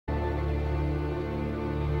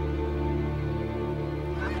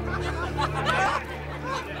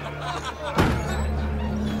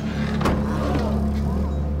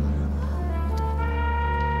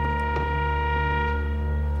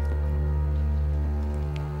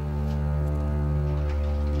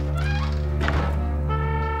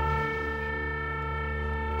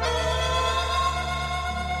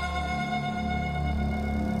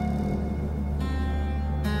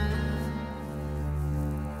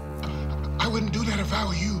I wouldn't do that if I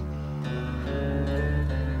were you.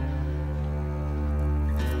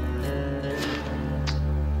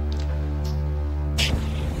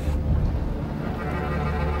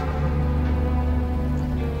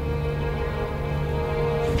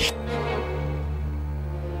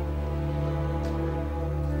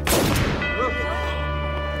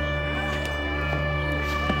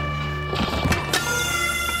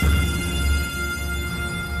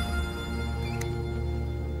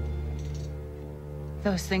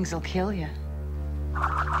 Those things will kill you.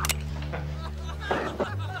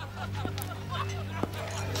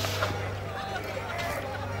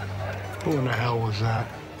 Who in the hell was that?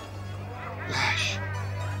 Lash.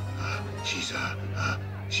 She's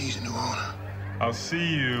a new owner. I'll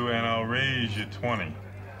see you and I'll raise you 20.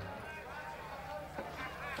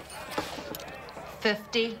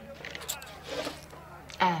 50.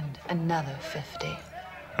 And another 50.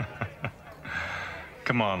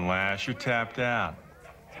 Come on, Lash, you're tapped out.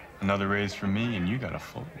 Another raise for me and you got a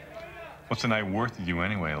fold. What's the night worth to you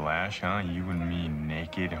anyway, Lash, huh? You and me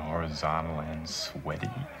naked, horizontal, and sweaty,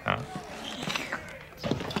 huh?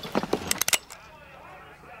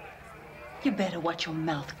 You better watch your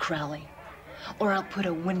mouth, Crowley, or I'll put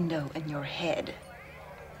a window in your head.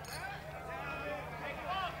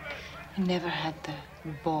 You never had the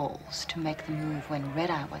balls to make the move when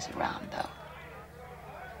Red Eye was around, though.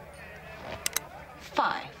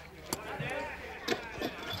 5.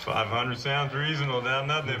 500 sounds reasonable, now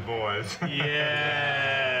nothing, boys.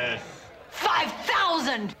 Yes.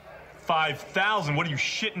 5,000! 5,000? What are you,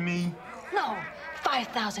 shitting me? No,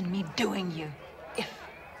 5,000 me doing you, if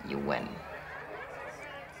you win.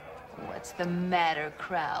 What's the matter,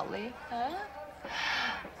 Crowley, huh?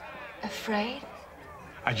 Afraid?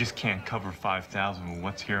 I just can't cover 5,000 with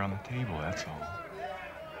what's here on the table, that's all.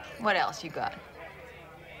 What else you got?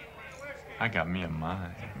 I got me a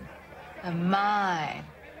mine. A mine?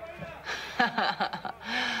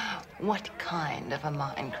 What kind of a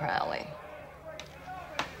mine, Crowley?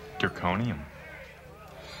 Zirconium.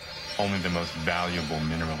 Only the most valuable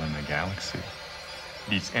mineral in the galaxy.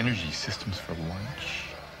 It eats energy systems for lunch.